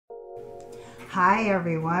Hi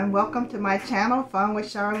everyone, welcome to my channel, Fun with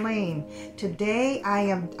Charlene. Today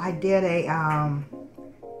I did a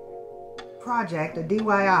project, a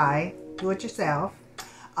DIY, do it yourself,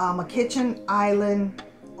 a kitchen island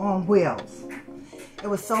on wheels. It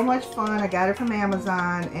was so much fun. I got it from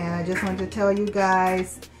Amazon, and I just wanted to tell you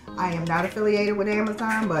guys, I am not affiliated with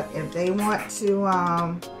Amazon, but if they want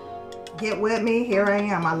to get with me, here I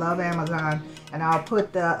am. I love Amazon, and I'll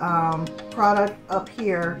put the product up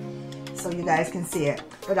here so you guys can see it.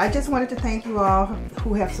 But I just wanted to thank you all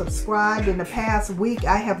who have subscribed. In the past week,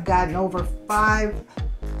 I have gotten over 5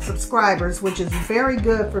 subscribers, which is very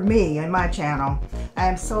good for me and my channel. I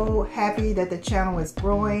am so happy that the channel is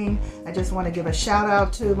growing. I just want to give a shout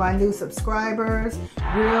out to my new subscribers,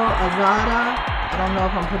 Real Azada, I don't know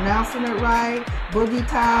if I'm pronouncing it right, Boogie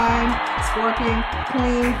Time, Scorpion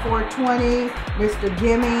Queen 420, Mr.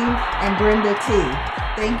 Gimming, and Brenda T.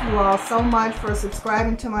 Thank you all so much for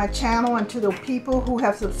subscribing to my channel, and to the people who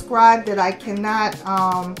have subscribed that I cannot,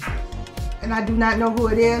 and I do not know who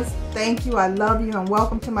it is. Thank you. I love you and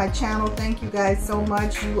welcome to my channel. Thank you guys so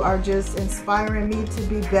much. You are just inspiring me to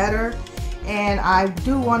be better, and I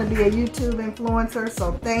do want to be a YouTube influencer,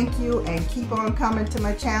 so thank you, and keep on coming to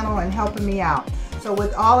my channel and helping me out. So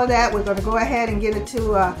with all of that, we're going to go ahead and get it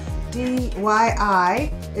to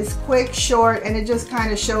DIY. It's quick, short, and it just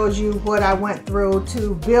kind of shows you what I went through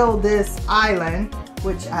to build this island,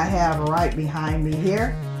 which I have right behind me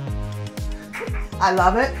here. I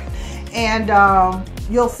love it. And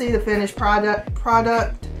you'll see the finished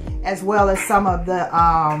product as well as some of the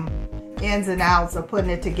ins and outs of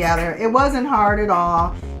putting it together. It wasn't hard at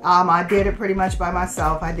all. I did it pretty much by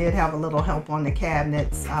myself. I did have a little help on the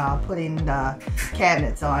cabinets, putting the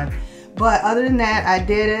cabinets on. But other than that, I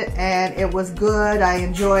did it, and it was good. I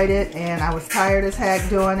enjoyed it, and I was tired as heck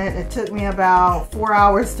doing it. It took me about 4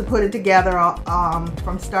 hours to put it together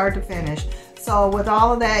from start to finish. So with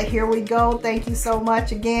all of that, here we go. Thank you so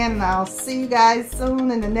much again, and I'll see you guys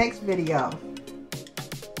soon in the next video.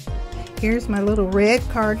 Here's my little red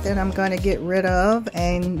cart that I'm going to get rid of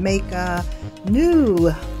and make a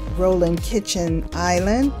new rolling kitchen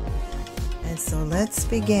island. And so let's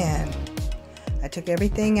begin. I took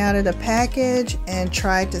everything out of the package and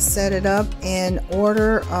tried to set it up in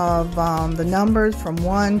order of the numbers from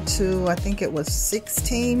 1 to, I think it was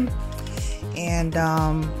 16. And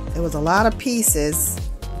there was a lot of pieces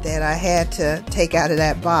that I had to take out of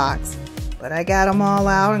that box. But I got them all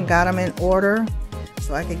out and got them in order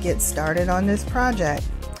so I could get started on this project.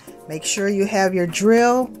 Make sure you have your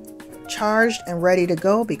drill charged and ready to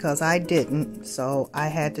go, because I didn't. So I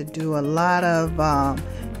had to do a lot of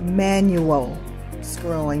manual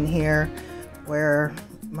screwing here, where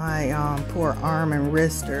my poor arm and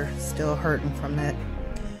wrist are still hurting from it.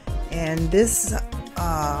 And this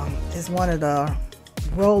is one of the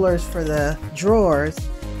rollers for the drawers,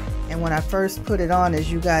 and when I first put it on,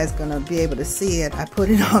 as you guys gonna be able to see it, I put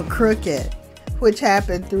it on crooked, which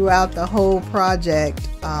happened throughout the whole project.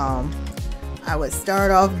 I would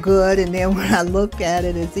start off good, and then when I look at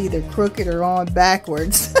it, it's either crooked or on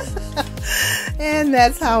backwards. And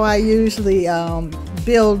that's how I usually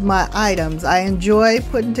build my items. I enjoy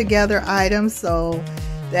putting together items, so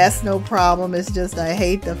that's no problem. It's just I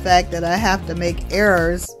hate the fact that I have to make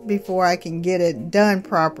errors before I can get it done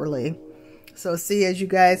properly. So see, as you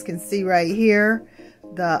guys can see right here,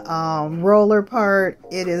 the roller part,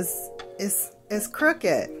 it's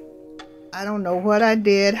crooked. I don't know what I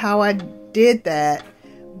did, how I did that,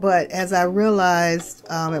 but as I realized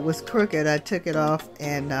it was crooked, I took it off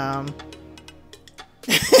and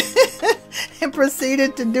and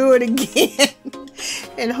proceeded to do it again.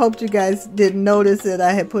 And hoped you guys didn't notice that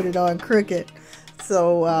I had put it on crooked.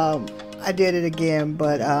 So I did it again,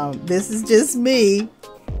 but this is just me.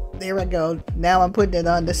 There I go. Now I'm putting it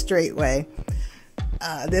on the straight way.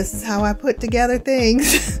 This is how I put together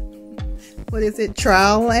things. What is it?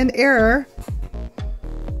 Trial and error.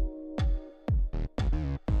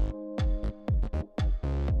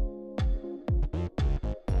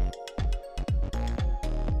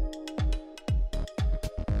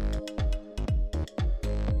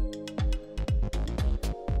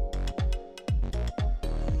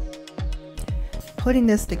 Putting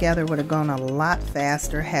this together would have gone a lot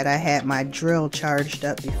faster had I had my drill charged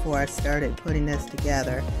up before I started putting this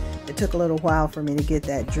together. It took a little while for me to get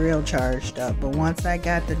that drill charged up, but once I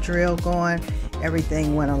got the drill going,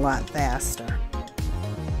 everything went a lot faster.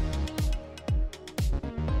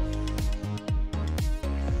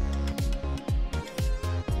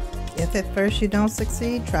 If at first you don't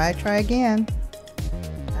succeed, try again.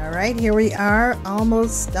 Alright, here we are,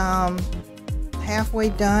 almost halfway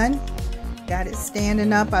done. Got it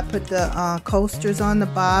standing up. I put the coasters on the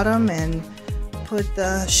bottom and put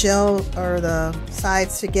the shell or the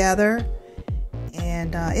sides together.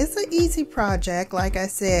 And it's an easy project. Like I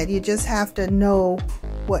said, you just have to know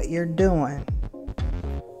what you're doing.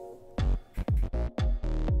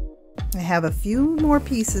 I have a few more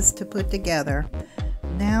pieces to put together.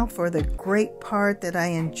 Now for the great part that I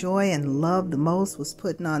enjoy and love the most was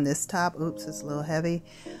putting on this top. Oops, it's a little heavy.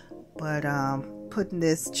 But putting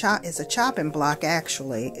this it's a chopping block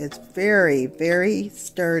actually. It's very, very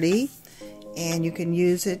sturdy. And you can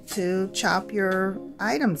use it to chop your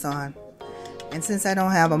items on. And since I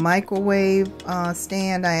don't have a microwave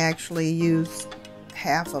stand, I actually use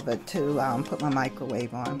half of it to put my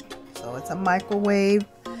microwave on. So it's a microwave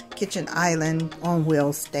kitchen island on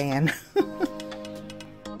wheels stand.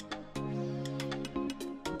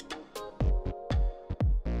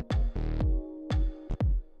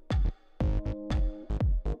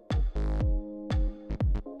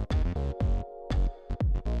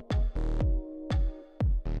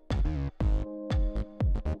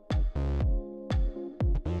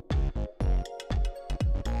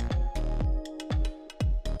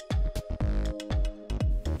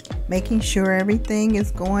 Making sure everything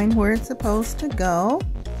is going where it's supposed to go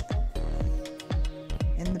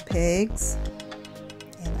in the pegs,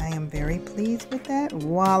 and I am very pleased with that.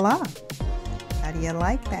 Voila! How do you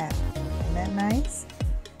like that? Isn't that nice?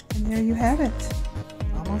 And there you have it,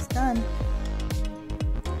 almost done.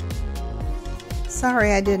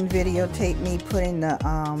 Sorry I didn't videotape me putting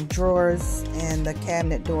the drawers and the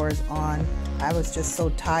cabinet doors on. I was just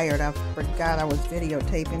so tired I forgot I was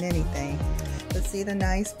videotaping anything. But see the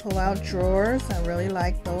nice pull-out drawers? I really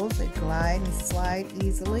like those. They glide and slide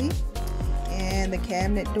easily. And the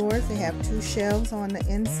cabinet doors, they have 2 shelves on the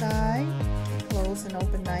inside. They close and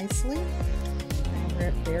open nicely.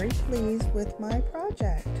 I'm very pleased with my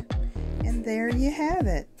project. And there you have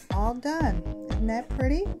it, all done. Isn't that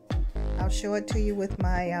pretty? I'll show it to you with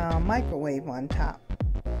my microwave on top.